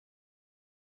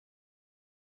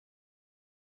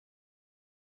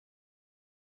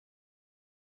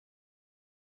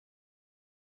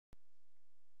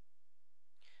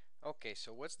Okay,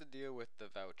 so what's the deal with the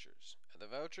vouchers? The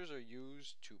vouchers are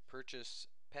used to purchase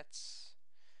pets.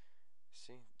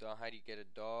 See, how do you get a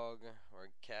dog or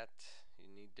a cat? You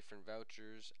need different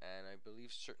vouchers, and I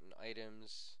believe certain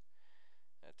items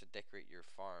to decorate your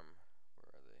farm.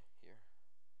 Where are they? Here.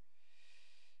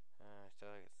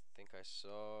 I think I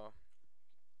saw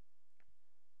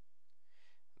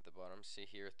at the bottom. See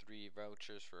here, 3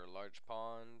 vouchers for a large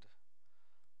pond,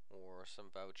 or some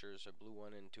vouchers, a blue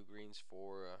one and 2 greens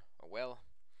for a well.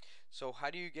 So how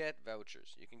do you get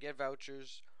vouchers? You can get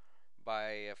vouchers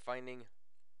by finding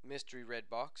mystery red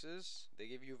boxes. They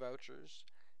give you vouchers.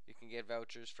 You can get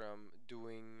vouchers from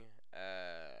doing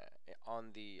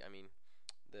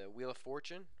the Wheel of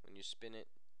Fortune. When you spin it,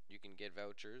 you can get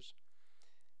vouchers.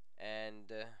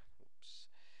 And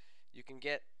you can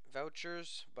get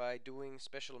vouchers by doing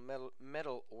special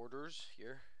metal orders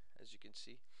here, as you can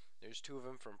see. There's 2 of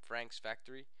them from Frank's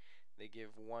Factory. They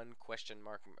give one question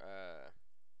mark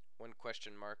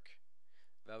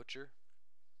voucher,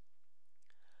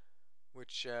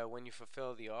 which when you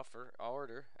fulfill the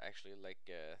order, actually like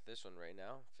this one right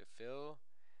now, fulfill,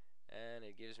 and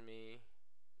it gives me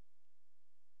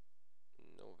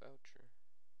no voucher.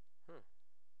 What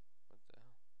the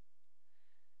hell?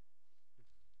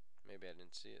 Maybe I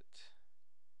didn't see it.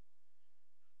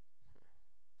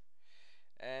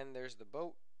 And there's the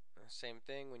boat. Same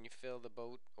thing. When you fill the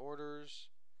boat orders,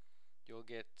 you'll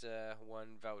get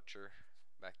 1 voucher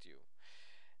back to you.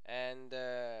 And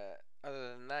other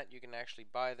than that, you can actually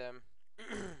buy them.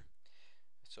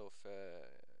 So if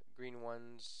green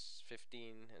ones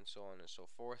 15 and so on and so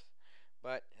forth,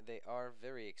 but they are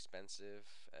very expensive,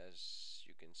 as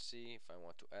you can see. If I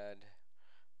want to add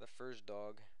the first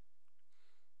dog,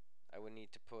 I would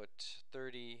need to put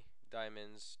 30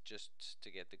 diamonds just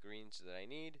to get the greens that I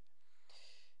need.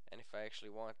 And if I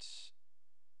actually want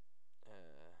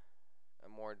a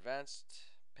more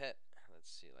advanced pet,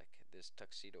 let's see, like this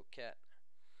tuxedo cat,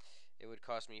 it would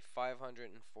cost me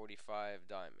 545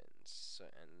 diamonds,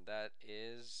 and that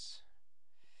is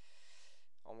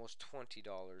almost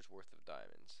 $20 worth of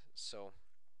diamonds. So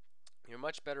you're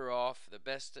much better off. The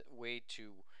best way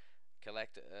to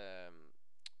collect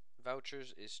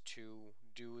vouchers is to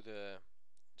do the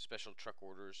special truck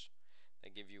orders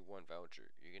that give you 1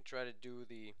 voucher. You can try to do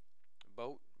the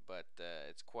boat, but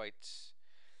it's quite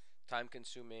time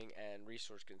consuming and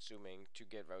resource consuming to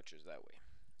get vouchers that way.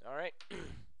 Alright,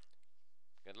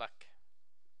 good luck.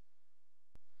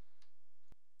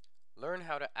 Learn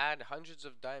how to add hundreds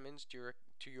of diamonds to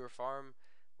your farm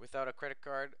without a credit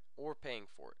card or paying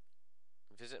for it.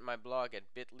 Visit my blog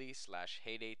at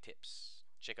bit.ly/heydaytips.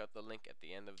 Check out the link at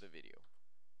the end of the video.